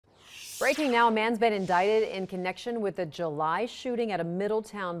Breaking now, a man's been indicted in connection with the July shooting at a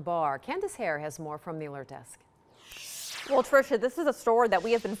Middletown bar. Candace Hare has more from the Alert Desk. Well, Tricia, this is a story that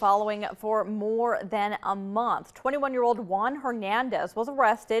we have been following for more than a month. 21-year-old Juan Hernandez was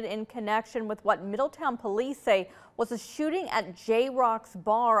arrested in connection with what Middletown police say was a shooting at J-Rock's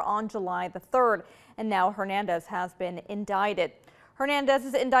bar on July the 3rd. And now Hernandez has been indicted.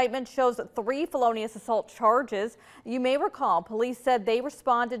 Hernandez's indictment shows 3 felonious assault charges. You may recall police said they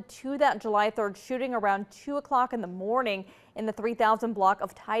responded to that July 3rd shooting around 2 o'clock in the morning in the 3000 block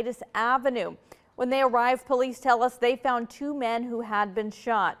of Titus Avenue. When they arrived, police tell us they found 2 men who had been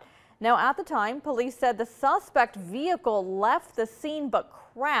shot. Now, at the time, police said the suspect vehicle left the scene but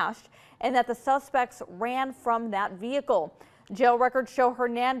crashed and that the suspects ran from that vehicle. Jail records show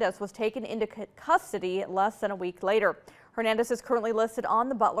Hernandez was taken into custody less than a week later. Hernandez is currently listed on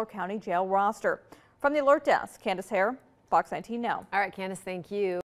the Butler County Jail roster. From the Alert Desk, Candace Hare, Fox 19 Now. All right, Candace, thank you.